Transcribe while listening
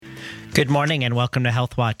Good morning and welcome to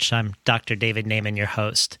Health Watch. I'm Dr. David Naiman, your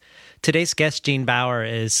host. Today's guest, Gene Baur,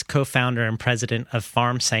 is co-founder and president of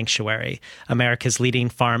Farm Sanctuary, America's leading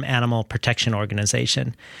farm animal protection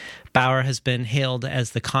organization. Baur has been hailed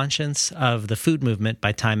as the conscience of the food movement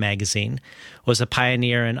by Time magazine, was a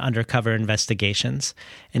pioneer in undercover investigations,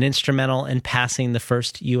 and instrumental in passing the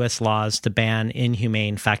first U.S. laws to ban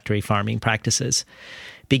inhumane factory farming practices.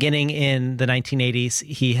 Beginning in the 1980s,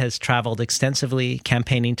 he has traveled extensively,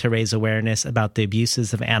 campaigning to raise awareness about the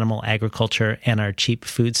abuses of animal agriculture and our cheap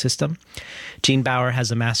food system. Gene Baur has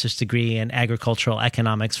a master's degree in agricultural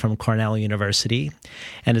economics from Cornell University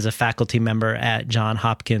and is a faculty member at Johns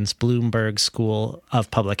Hopkins Bloomberg School of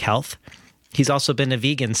Public Health. He's also been a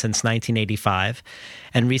vegan since 1985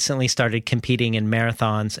 and recently started competing in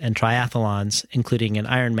marathons and triathlons, including an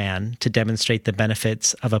Ironman, to demonstrate the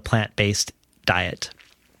benefits of a plant-based diet.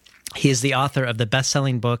 He is the author of the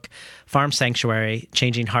best-selling book, Farm Sanctuary,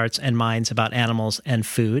 Changing Hearts and Minds About Animals and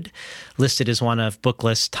Food, listed as one of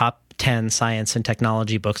Booklist's top 10 science and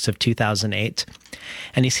technology books of 2008.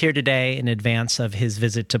 And he's here today in advance of his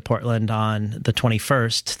visit to Portland on the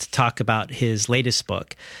 21st to talk about his latest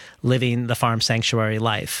book, Living the Farm Sanctuary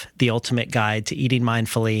Life, the ultimate guide to eating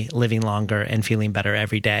mindfully, living longer, and feeling better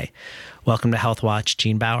every day. Welcome to Health Watch,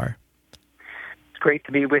 Gene Baur. It's great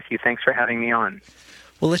to be with you. Thanks for having me on.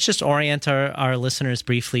 Well, let's just orient our listeners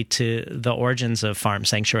briefly to the origins of Farm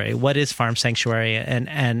Sanctuary. What is Farm Sanctuary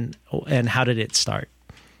and how did it start?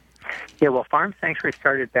 Yeah, well, Farm Sanctuary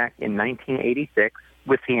started back in 1986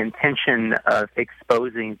 with the intention of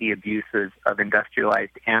exposing the abuses of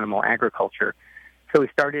industrialized animal agriculture. So we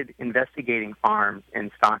started investigating farms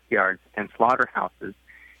and stockyards and slaughterhouses,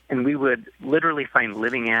 and we would literally find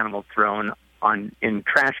living animals thrown in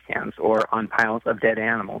trash cans or on piles of dead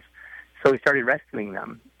animals. So we started rescuing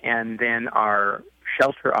them, and then our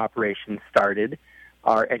shelter operations started,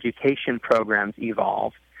 our education programs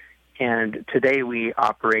evolved, and today we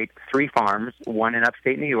operate 3 farms, 1 in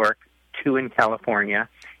upstate New York, 2 in California,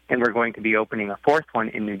 and we're going to be opening a 4th one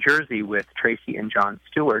in New Jersey with Tracy and John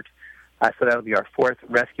Stewart. So that'll be our 4th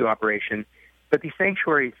rescue operation. But these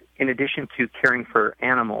sanctuaries, in addition to caring for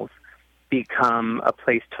animals, become a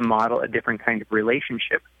place to model a different kind of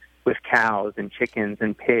relationship with cows and chickens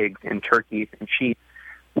and pigs and turkeys and sheep,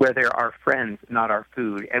 where they're our friends, not our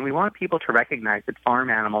food. And we want people to recognize that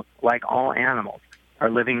farm animals, like all animals,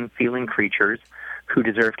 are living, feeling creatures who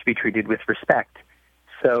deserve to be treated with respect.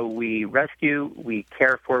 So we rescue, we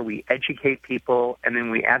care for, we educate people, and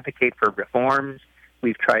then we advocate for reforms.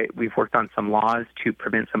 We've worked on some laws to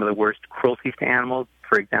prevent some of the worst cruelties to animals.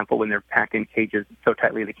 For example, when they're packed in cages so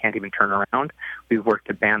tightly they can't even turn around. We've worked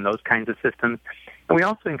to ban those kinds of systems. And we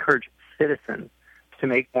also encourage citizens to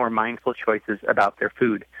make more mindful choices about their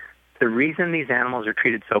food. The reason these animals are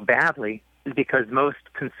treated so badly is because most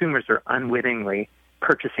consumers are unwittingly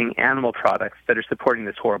purchasing animal products that are supporting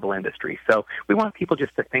this horrible industry. So we want people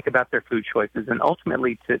just to think about their food choices and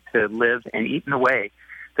ultimately to live and eat in a way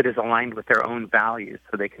that is aligned with their own values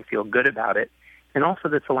so they can feel good about it, and also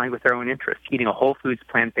that's aligned with their own interests. Eating a whole foods,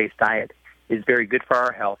 plant-based diet is very good for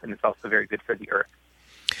our health, and it's also very good for the earth.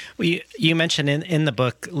 Well, you mentioned in the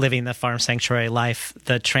book, Living the Farm Sanctuary Life,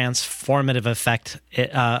 the transformative effect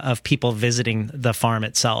of people visiting the farm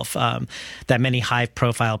itself, that many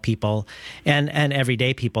high-profile people and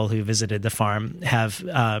everyday people who visited the farm have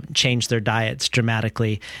changed their diets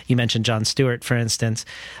dramatically. You mentioned John Stewart, for instance,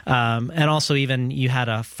 and also even you had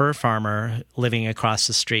a fur farmer living across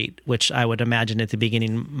the street, which I would imagine at the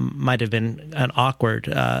beginning might have been an awkward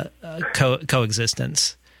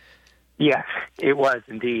coexistence. Yes, it was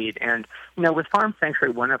indeed. And, with Farm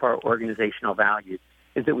Sanctuary, one of our organizational values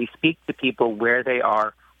is that we speak to people where they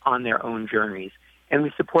are on their own journeys. And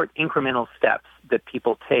we support incremental steps that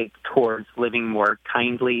people take towards living more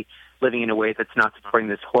kindly, living in a way that's not supporting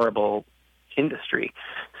this horrible industry.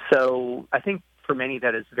 So I think for many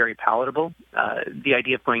that is very palatable. The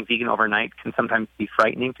idea of going vegan overnight can sometimes be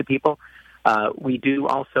frightening to people. We do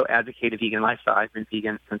also advocate a vegan lifestyle. I've been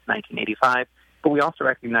vegan since 1985. But we also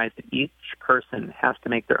recognize that each person has to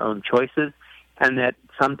make their own choices and that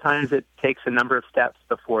sometimes it takes a number of steps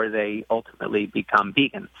before they ultimately become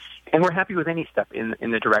vegan. And we're happy with any step in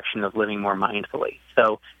the direction of living more mindfully.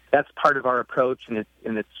 So that's part of our approach, and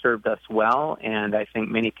it's served us well. And I think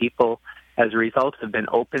many people, as a result, have been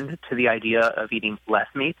open to the idea of eating less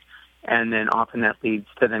meat, and then often that leads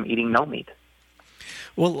to them eating no meat.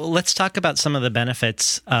 Well, let's talk about some of the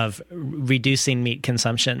benefits of reducing meat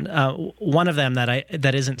consumption. One of them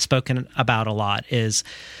that isn't spoken about a lot is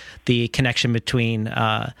the connection between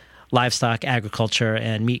livestock agriculture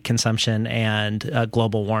and meat consumption and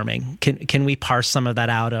global warming. Can we parse some of that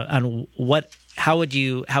out on what how would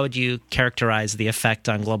you characterize the effect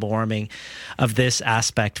on global warming of this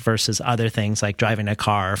aspect versus other things like driving a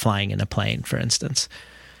car or flying in a plane, for instance?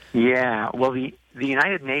 Yeah, well, the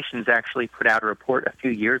United Nations actually put out a report a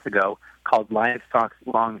few years ago called Livestock's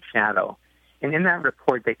Long Shadow. And in that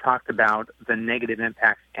report, they talked about the negative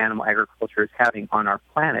impacts animal agriculture is having on our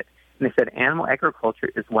planet. And they said animal agriculture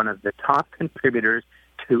is one of the top contributors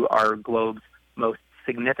to our globe's most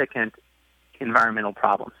significant environmental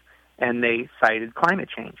problems. And they cited climate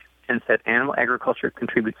change and said animal agriculture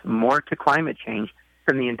contributes more to climate change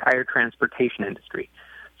than the entire transportation industry.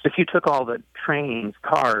 So if you took all the trains,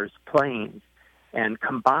 cars, planes, and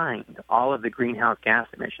combined all of the greenhouse gas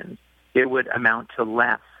emissions, it would amount to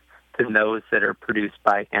less than those that are produced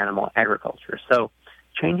by animal agriculture. So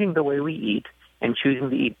changing the way we eat and choosing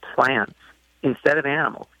to eat plants instead of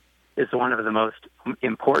animals is one of the most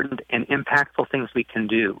important and impactful things we can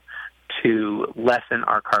do to lessen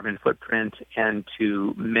our carbon footprint and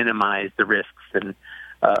to minimize the risks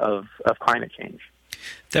of climate change.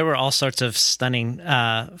 There were all sorts of stunning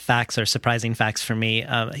facts or surprising facts for me.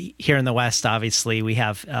 Here in the West, obviously, we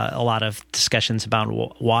have a lot of discussions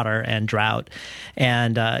about water and drought.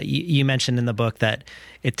 And you mentioned in the book that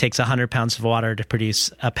it takes 100 pounds of water to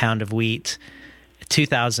produce a pound of wheat,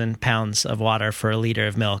 2,000 pounds of water for a liter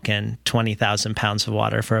of milk, and 20,000 pounds of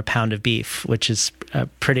water for a pound of beef, which is a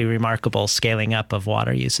pretty remarkable scaling up of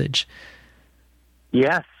water usage.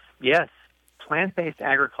 Yes. Plant-based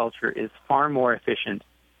agriculture is far more efficient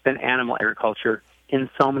than animal agriculture in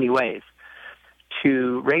so many ways.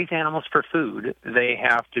 To raise animals for food, they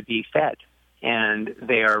have to be fed, and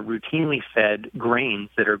they are routinely fed grains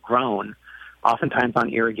that are grown, oftentimes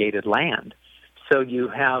on irrigated land. So you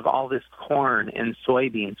have all this corn and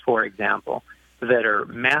soybeans, for example, that are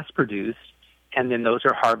mass-produced, and then those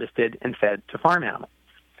are harvested and fed to farm animals.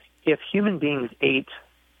 If human beings ate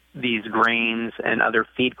these grains and other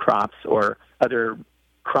feed crops or other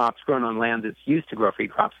crops grown on land that's used to grow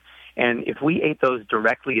feed crops, and if we ate those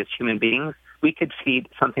directly as human beings, we could feed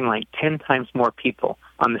something like 10 times more people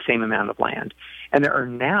on the same amount of land. And there are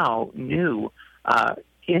now new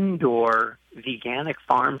indoor veganic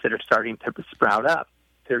farms that are starting to sprout up.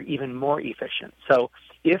 They're even more efficient. So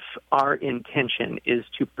if our intention is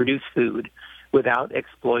to produce food without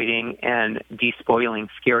exploiting and despoiling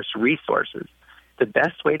scarce resources, the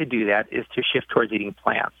best way to do that is to shift towards eating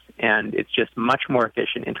plants. And it's just much more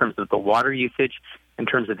efficient in terms of the water usage, in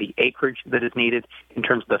terms of the acreage that is needed, in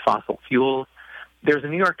terms of the fossil fuels. There's a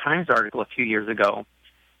New York Times article a few years ago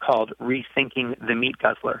called Rethinking the Meat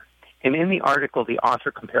Guzzler. And in the article, the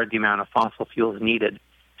author compared the amount of fossil fuels needed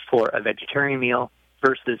for a vegetarian meal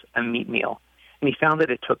versus a meat meal. And he found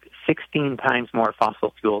that it took 16 times more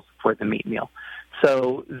fossil fuels for the meat meal.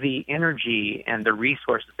 So the energy and the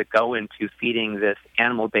resources that go into feeding this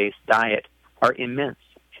animal-based diet are immense,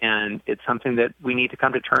 and it's something that we need to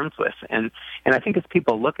come to terms with. And I think as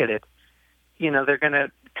people look at it, they're going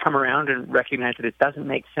to come around and recognize that it doesn't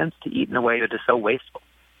make sense to eat in a way that is so wasteful.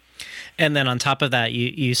 And then on top of that,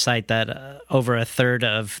 you cite that over a third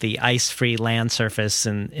of the ice-free land surface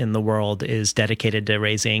in the world is dedicated to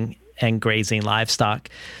raising and grazing livestock.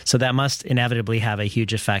 So that must inevitably have a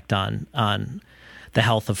huge effect on the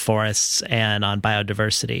health of forests and on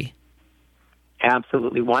biodiversity.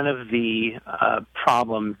 Absolutely. One of the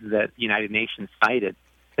problems that the United Nations cited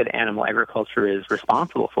that animal agriculture is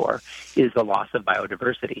responsible for is the loss of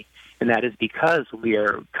biodiversity. And that is because we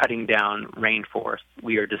are cutting down rainforests,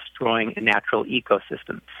 we are destroying a natural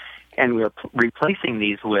ecosystem, and we're replacing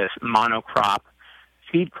these with monocrop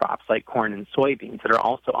feed crops like corn and soybeans that are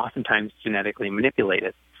also oftentimes genetically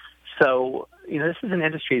manipulated. So, this is an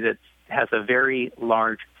industry that has a very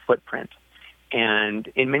large footprint. And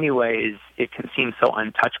in many ways, it can seem so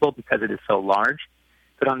untouchable because it is so large.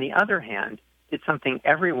 But on the other hand, it's something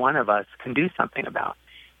every one of us can do something about.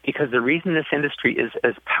 Because the reason this industry is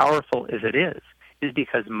as powerful as it is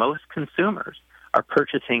because most consumers are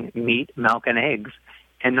purchasing meat, milk, and eggs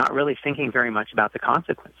and not really thinking very much about the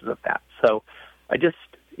consequences of that. So I just,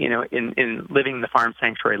 in living the farm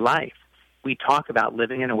sanctuary life, we talk about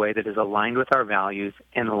living in a way that is aligned with our values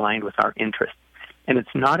and aligned with our interests. And it's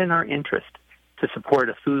not in our interest to support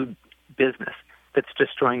a food business that's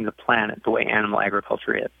destroying the planet the way animal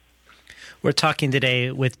agriculture is. We're talking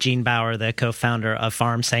today with Gene Baur, the co-founder of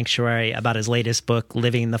Farm Sanctuary, about his latest book,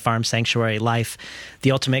 Living the Farm Sanctuary Life,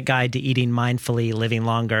 the ultimate guide to eating mindfully, living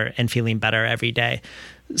longer, and feeling better every day.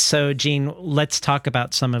 So, Gene, let's talk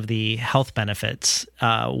about some of the health benefits.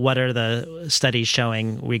 What are the studies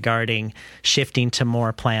showing regarding shifting to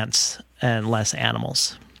more plants and less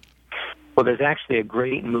animals? Well, there's actually a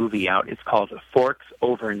great movie out. It's called Forks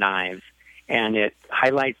Over Knives. and it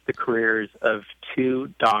highlights the careers of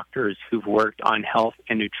two doctors who've worked on health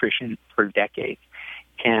and nutrition for decades.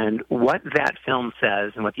 And what that film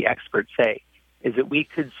says and what the experts say is that we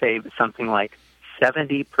could save something like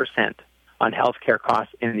 70% on healthcare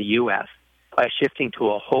costs in the U.S. by shifting to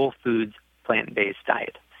a whole foods, plant-based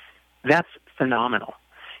diet. That's phenomenal.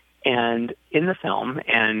 And in the film,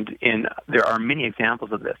 there are many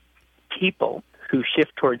examples of this, people who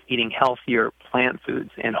shift towards eating healthier plant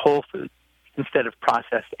foods and whole foods instead of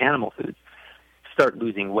processed animal foods start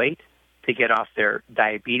losing weight. They get off their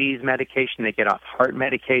diabetes medication. They get off heart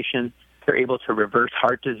medication. They're able to reverse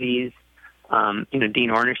heart disease. Dean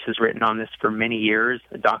Ornish has written on this for many years,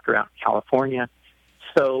 a doctor out in California.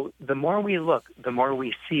 So the more we look, the more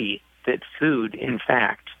we see that food, in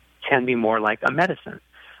fact, can be more like a medicine.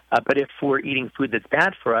 But if we're eating food that's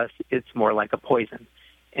bad for us, it's more like a poison.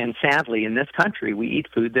 And sadly, in this country, we eat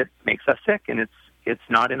food that makes us sick, and it's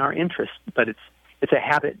not in our interest, but it's a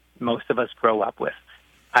habit most of us grow up with.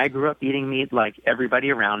 I grew up eating meat like everybody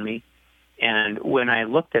around me, and when I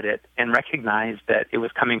looked at it and recognized that it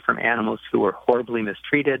was coming from animals who were horribly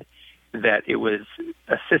mistreated, that it was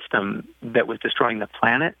a system that was destroying the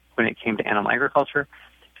planet when it came to animal agriculture,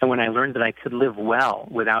 and when I learned that I could live well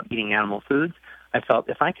without eating animal foods, I felt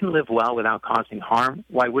if I can live well without causing harm,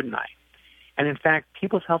 why wouldn't I? And in fact,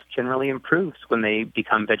 people's health generally improves when they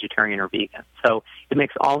become vegetarian or vegan. So it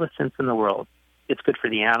makes all the sense in the world. It's good for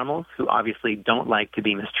the animals, who obviously don't like to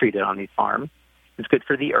be mistreated on these farms. It's good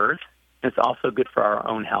for the earth. And it's also good for our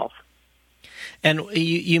own health. And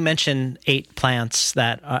you mentioned 8 plants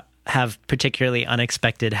that have particularly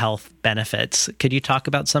unexpected health benefits. Could you talk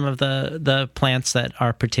about some of the plants that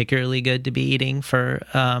are particularly good to be eating for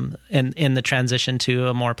in the transition to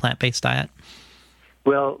a more plant-based diet?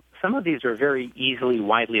 Well, some of these are very easily,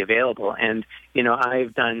 widely available. And,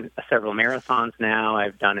 I've done several marathons now.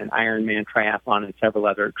 I've done an Ironman triathlon and several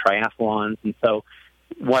other triathlons. And so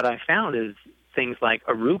what I found is things like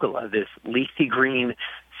arugula, this leafy green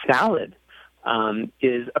salad,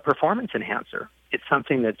 is a performance enhancer. It's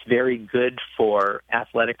something that's very good for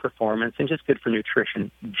athletic performance and just good for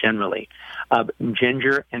nutrition generally.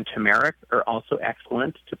 Ginger and turmeric are also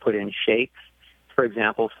excellent to put in shakes. For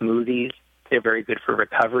example, smoothies. They're very good for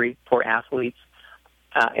recovery for athletes.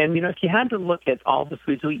 If you had to look at all the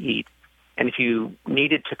foods we eat, and if you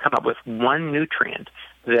needed to come up with one nutrient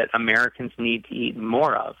that Americans need to eat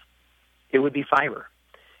more of, it would be fiber.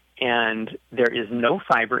 And there is no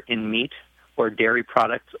fiber in meat or dairy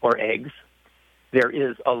products or eggs. There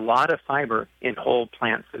is a lot of fiber in whole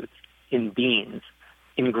plant foods, in beans,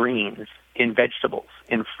 in greens, in vegetables,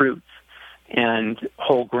 in fruits, and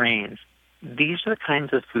whole grains. These are the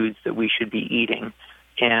kinds of foods that we should be eating,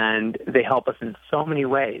 and they help us in so many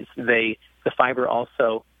ways. The fiber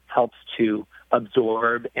also helps to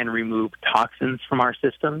absorb and remove toxins from our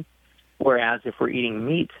system, whereas if we're eating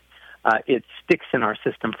meat, it sticks in our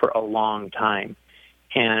system for a long time.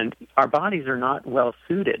 And our bodies are not well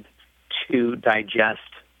suited to digest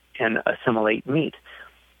and assimilate meat.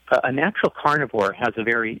 A natural carnivore has a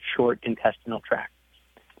very short intestinal tract,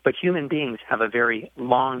 but human beings have a very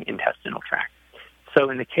long intestinal tract. So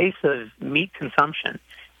in the case of meat consumption,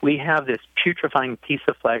 we have this putrefying piece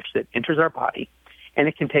of flesh that enters our body, and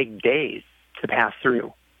it can take days to pass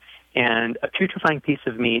through. And a putrefying piece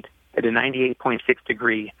of meat at a 98.6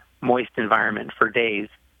 degree moist environment for days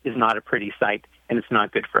is not a pretty sight, and it's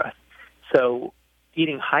not good for us. So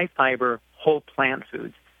eating high-fiber, whole plant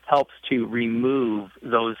foods helps to remove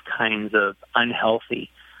those kinds of unhealthy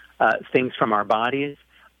things from our bodies.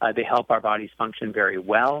 They help our bodies function very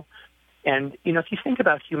well. And, if you think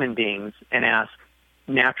about human beings and ask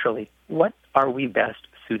naturally, what are we best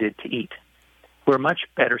suited to eat? We're much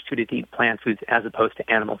better suited to eat plant foods as opposed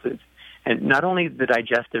to animal foods. And not only the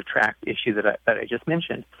digestive tract issue that I just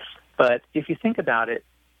mentioned, but if you think about it,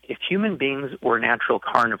 if human beings were natural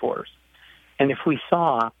carnivores, and if we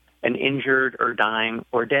saw an injured or dying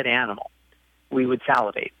or dead animal, we would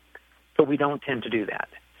salivate. But we don't tend to do that.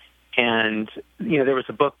 And, there was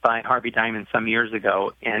a book by Harvey Diamond some years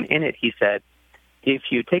ago, and in it he said, if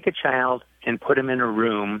you take a child and put him in a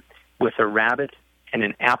room with a rabbit and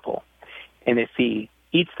an apple, and if he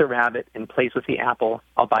eats the rabbit and plays with the apple,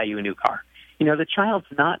 I'll buy you a new car. The child's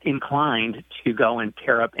not inclined to go and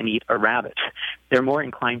tear up and eat a rabbit. They're more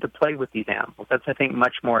inclined to play with these animals. That's, I think,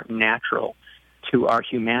 much more natural to our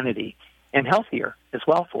humanity and healthier as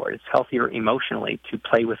well for it. It's healthier emotionally to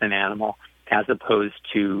play with an animal as opposed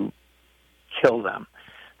to kill them.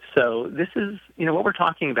 So this is, what we're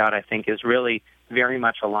talking about, I think, is really very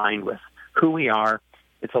much aligned with who we are.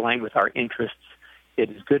 It's aligned with our interests. It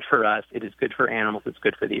is good for us. It is good for animals. It's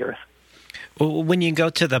good for the earth. When you go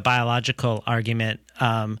to the biological argument,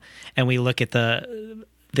 and we look at the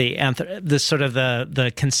sort of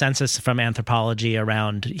the consensus from anthropology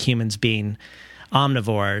around humans being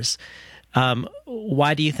omnivores,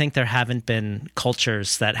 why do you think there haven't been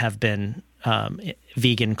cultures that have been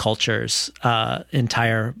vegan cultures,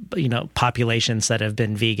 entire populations that have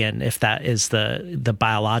been vegan, if that is the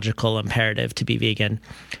biological imperative to be vegan?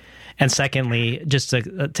 And secondly, just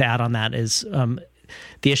to add on that is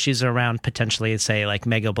the issues around potentially, say, like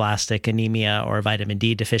megablastic anemia or vitamin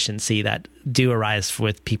D deficiency that do arise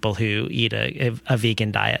with people who eat a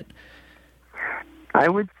vegan diet. I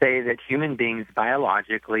would say that human beings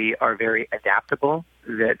biologically are very adaptable,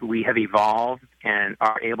 that we have evolved and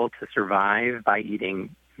are able to survive by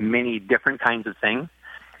eating many different kinds of things.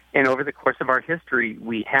 And over the course of our history,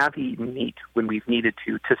 we have eaten meat when we've needed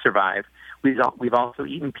to survive. We've also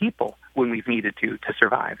eaten people when we've needed to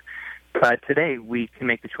survive. But today we can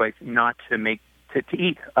make the choice not to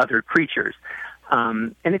eat other creatures.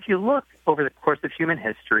 And if you look over the course of human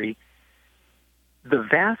history, the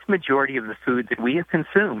vast majority of the food that we have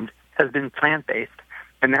consumed has been plant-based.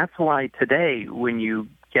 And that's why today when you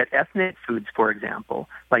get ethnic foods, for example,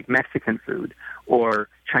 like Mexican food or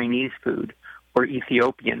Chinese food or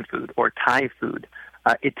Ethiopian food or Thai food,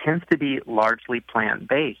 it tends to be largely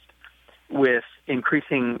plant-based with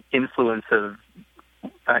increasing influence of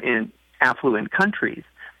in affluent countries.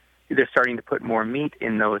 They're starting to put more meat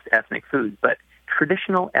in those ethnic foods, but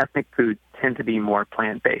traditional ethnic foods tend to be more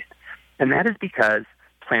plant-based. And that is because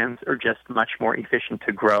plants are just much more efficient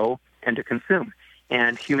to grow and to consume.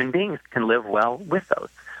 And human beings can live well with those.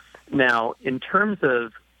 Now, in terms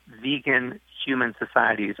of vegan human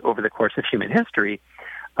societies over the course of human history,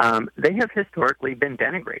 they have historically been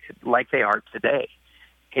denigrated like they are today.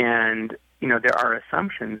 And, there are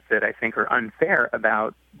assumptions that I think are unfair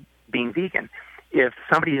about being vegan. If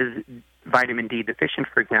somebody is vitamin D deficient,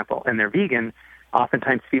 for example, and they're vegan,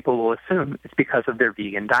 oftentimes people will assume it's because of their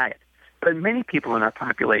vegan diet. But many people in our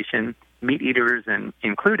population, meat eaters and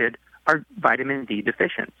included, are vitamin D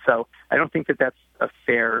deficient. So I don't think that that's a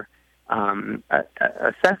fair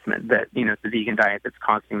assessment that, it's the vegan diet that's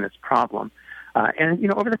causing this problem.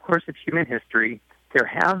 And over the course of human history, there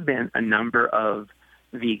have been a number of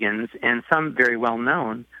vegans, and some very well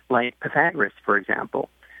known, like Pythagoras, for example,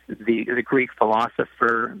 the Greek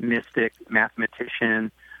philosopher, mystic,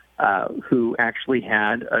 mathematician, who actually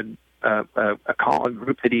had a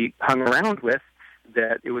group that he hung around with,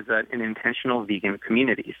 that it was an intentional vegan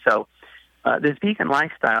community. So this vegan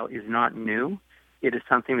lifestyle is not new. It is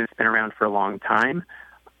something that's been around for a long time.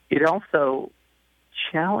 It also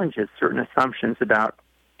challenges certain assumptions about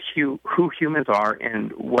who humans are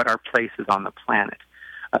and what our place is on the planet.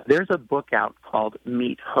 There's a book out called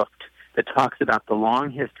Meat Hooked that talks about the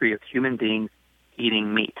long history of human beings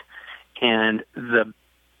eating meat. And the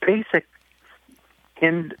basic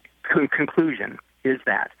conclusion is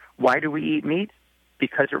that why do we eat meat?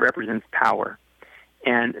 Because it represents power.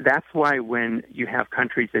 And that's why when you have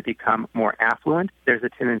countries that become more affluent, there's a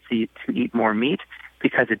tendency to eat more meat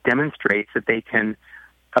because it demonstrates that they can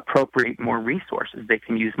appropriate more resources. They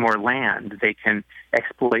can use more land. They can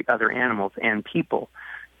exploit other animals and people.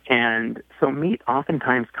 And so meat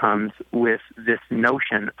oftentimes comes with this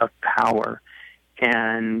notion of power.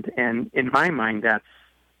 And in my mind, that's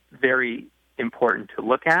very important to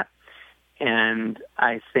look at. And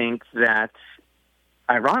I think that,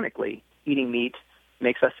 ironically, eating meat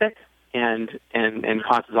makes us sick and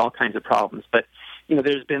causes all kinds of problems. But,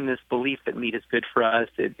 there's been this belief that meat is good for us,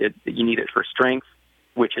 that you need it for strength,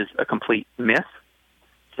 which is a complete myth.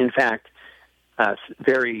 In fact,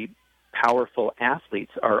 very powerful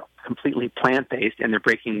athletes are completely plant-based, and they're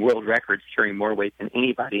breaking world records, carrying more weight than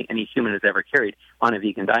any human has ever carried on a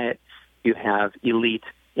vegan diet. You have elite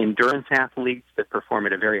endurance athletes that perform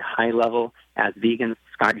at a very high level as vegans.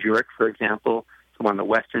 Scott Jurek, for example, won the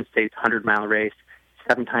Western States 100-mile race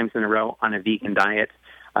 7 times in a row on a vegan diet.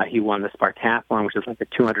 He won the Spartathlon, which is like a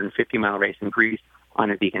 250-mile race in Greece,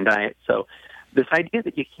 on a vegan diet. So this idea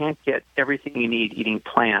that you can't get everything you need eating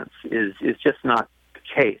plants is just not the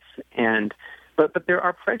case. But there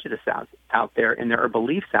are prejudices out there, and there are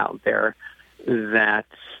beliefs out there that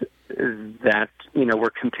we're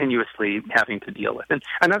continuously having to deal with. And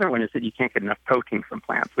another one is that you can't get enough protein from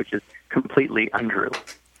plants, which is completely untrue.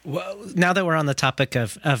 Well, now that we're on the topic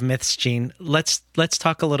of myths, Gene, let's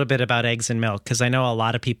talk a little bit about eggs and milk, because I know a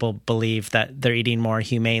lot of people believe that they're eating more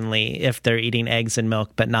humanely if they're eating eggs and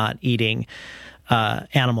milk but not eating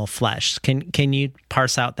animal flesh. Can you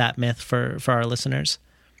parse out that myth for our listeners?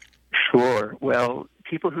 Sure. Well,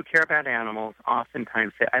 people who care about animals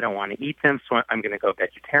oftentimes say, I don't want to eat them, so I'm going to go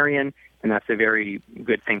vegetarian, and that's a very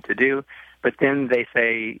good thing to do. But then they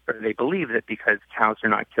say, or they believe that because cows are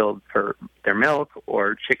not killed for their milk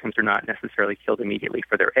or chickens are not necessarily killed immediately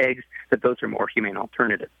for their eggs, that those are more humane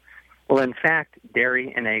alternatives. Well, in fact,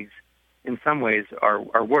 dairy and eggs in some ways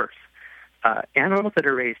are worse. Animals that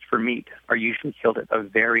are raised for meat are usually killed at a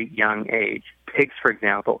very young age. Pigs, for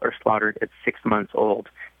example, are slaughtered at 6 months old.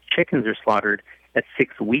 Chickens are slaughtered at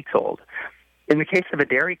 6 weeks old. In the case of a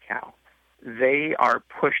dairy cow, they are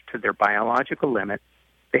pushed to their biological limit.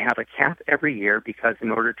 They have a calf every year because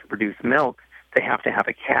in order to produce milk, they have to have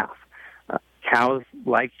a calf. Cows,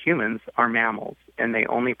 like humans, are mammals, and they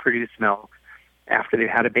only produce milk after they've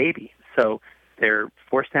had a baby. So they're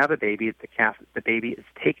forced to have a baby. The baby is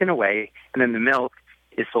taken away, and then the milk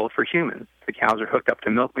is sold for humans. The cows are hooked up to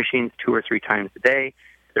milk machines 2 or 3 times a day.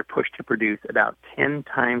 They're pushed to produce about 10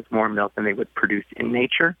 times more milk than they would produce in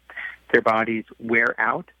nature. Their bodies wear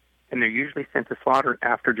out, and they're usually sent to slaughter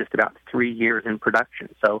after just about 3 years in production.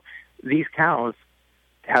 So these cows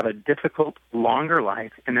have a difficult, longer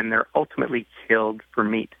life, and then they're ultimately killed for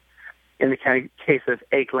meat. In the case of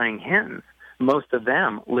egg-laying hens, most of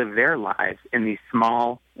them live their lives in these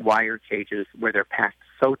small wire cages where they're packed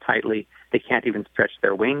so tightly they can't even stretch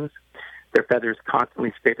their wings. Their feathers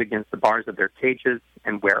constantly scrape against the bars of their cages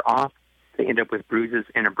and wear off. They end up with bruises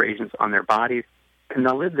and abrasions on their bodies, and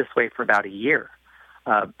they'll live this way for about a year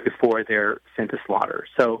before they're sent to slaughter.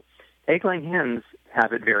 So egg-laying hens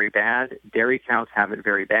have it very bad. Dairy cows have it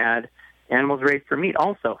very bad. Animals raised for meat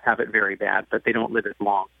also have it very bad, but they don't live as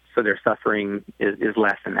long, so their suffering is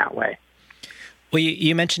less in that way. Well,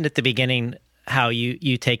 you mentioned at the beginning how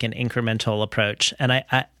you take an incremental approach, and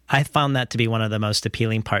I found that to be one of the most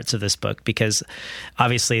appealing parts of this book because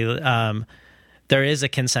obviously there is a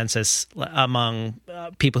consensus among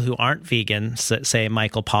people who aren't vegan, say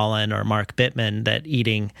Michael Pollan or Mark Bittman, that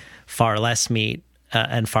eating far less meat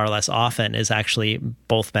and far less often is actually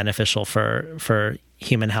both beneficial for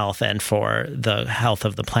human health and for the health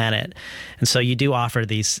of the planet. And so you do offer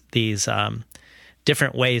these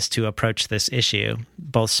different ways to approach this issue,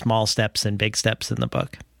 both small steps and big steps in the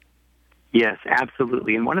book. Yes,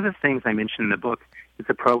 absolutely. And one of the things I mentioned in the book is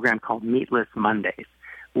a program called Meatless Mondays,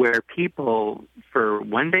 where people, for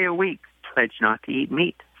 1 day a week, pledge not to eat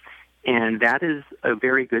meat. And that is a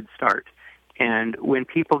very good start. And when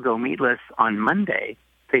people go meatless on Monday,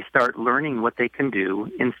 they start learning what they can do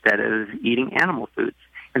instead of eating animal foods.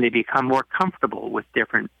 And they become more comfortable with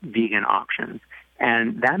different vegan options.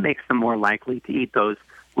 And that makes them more likely to eat those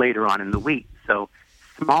later on in the week. So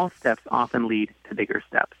small steps often lead to bigger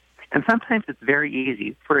steps. And sometimes it's very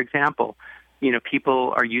easy. For example,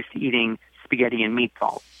 people are used to eating spaghetti and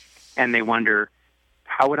meatballs, and they wonder,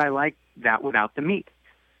 how would I like that without the meat?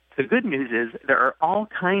 The good news is there are all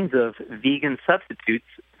kinds of vegan substitutes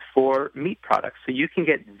for meat products. So you can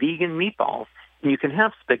get vegan meatballs, and you can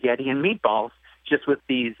have spaghetti and meatballs just with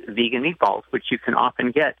these vegan meatballs, which you can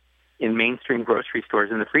often get in mainstream grocery stores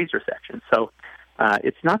in the freezer section. So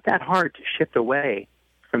it's not that hard to shift away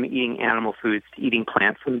from eating animal foods to eating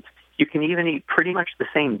plant foods. You can even eat pretty much the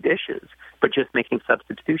same dishes, but just making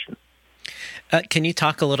substitutions. Can you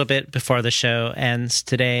talk a little bit before the show ends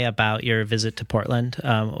today about your visit to Portland?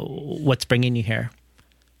 What's bringing you here?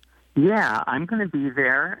 Yeah, I'm going to be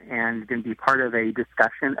there and going to be part of a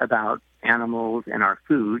discussion about animals and our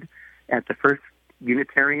food at the First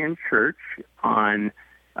Unitarian Church on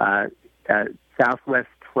Southwest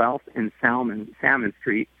 12th and Salmon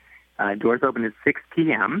Street. Doors open at 6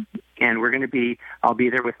 p.m., and I'll be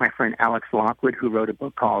there with my friend Alex Lockwood, who wrote a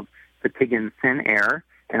book called The Pig in Thin Air,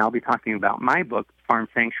 and I'll be talking about my book, Farm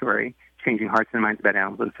Sanctuary, Changing Hearts and Minds About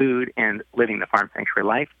Animals and Food, and Living the Farm Sanctuary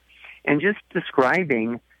Life, and just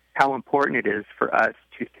describing how important it is for us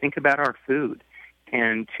to think about our food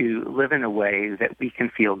and to live in a way that we can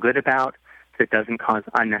feel good about, that doesn't cause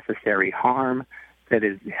unnecessary harm, that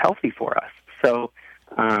is healthy for us. So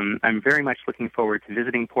I'm very much looking forward to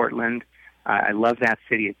visiting Portland. I love that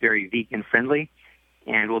city. It's very vegan-friendly.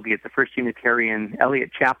 And we'll be at the First Unitarian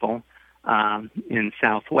Elliott Chapel in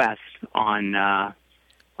Southwest on the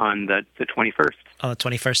 21st. On the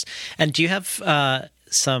 21st. And do you have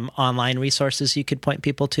some online resources you could point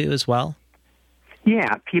people to as well?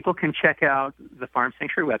 Yeah, people can check out the Farm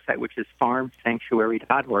Sanctuary website, which is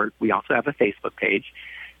farmsanctuary.org. We also have a Facebook page.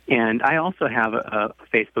 And I also have a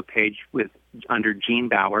Facebook page under Gene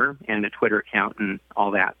Baur and a Twitter account and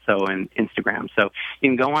all that, and Instagram. So you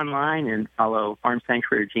can go online and follow Farm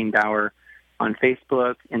Sanctuary Gene Baur on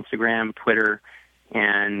Facebook, Instagram, Twitter,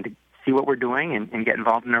 and see what we're doing and get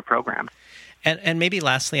involved in our program. And maybe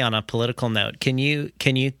lastly, on a political note, can you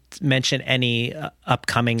mention any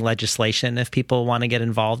upcoming legislation if people want to get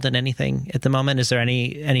involved in anything at the moment? Is there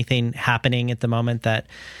anything happening at the moment that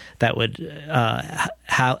would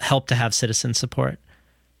help to have citizen support?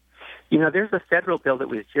 There's a federal bill that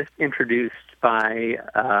was just introduced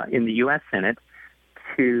in the U.S. Senate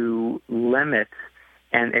to limit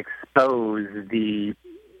and expose the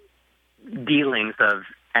dealings of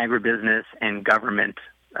agribusiness and government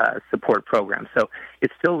support programs. So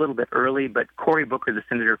it's still a little bit early, but Cory Booker, the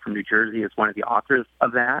senator from New Jersey, is one of the authors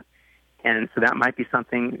of that. And so that might be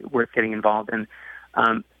something worth getting involved in.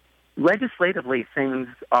 Legislatively, things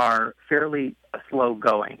are fairly slow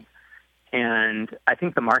going. And I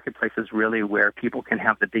think the marketplace is really where people can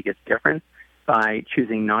have the biggest difference by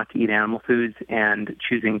choosing not to eat animal foods and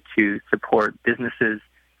choosing to support businesses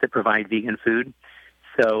that provide vegan food.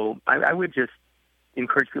 So I would just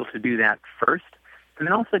encourage people to do that first, and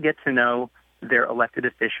then also get to know their elected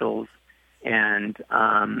officials and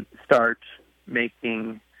start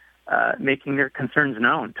making their concerns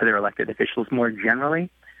known to their elected officials more generally.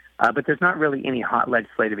 But there's not really any hot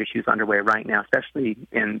legislative issues underway right now, especially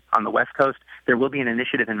on the West Coast. There will be an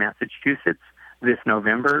initiative in Massachusetts this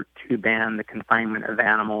November to ban the confinement of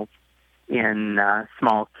animals in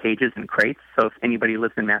small cages and crates. So if anybody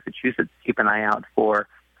lives in Massachusetts, keep an eye out for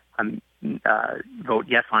vote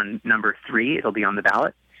yes on number 3. It'll be on the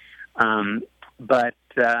ballot. But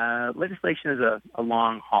legislation is a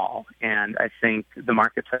long haul, and I think the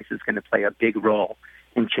marketplace is going to play a big role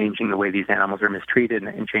in changing the way these animals are mistreated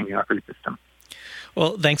and changing our food system.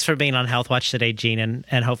 Well, thanks for being on Health Watch today, Gene,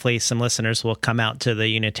 and hopefully some listeners will come out to the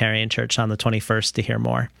Unitarian Church on the 21st to hear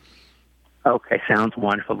more. Okay, sounds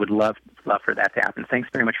wonderful. Would love for that to happen. Thanks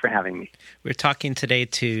very much for having me. We're talking today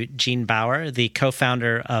to Gene Baur, the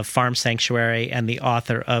co-founder of Farm Sanctuary and the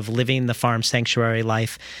author of Living the Farm Sanctuary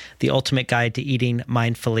Life, the ultimate guide to eating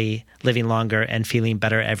mindfully, living longer, and feeling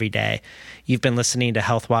better every day. You've been listening to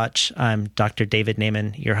Health Watch. I'm Dr. David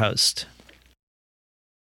Naiman, your host.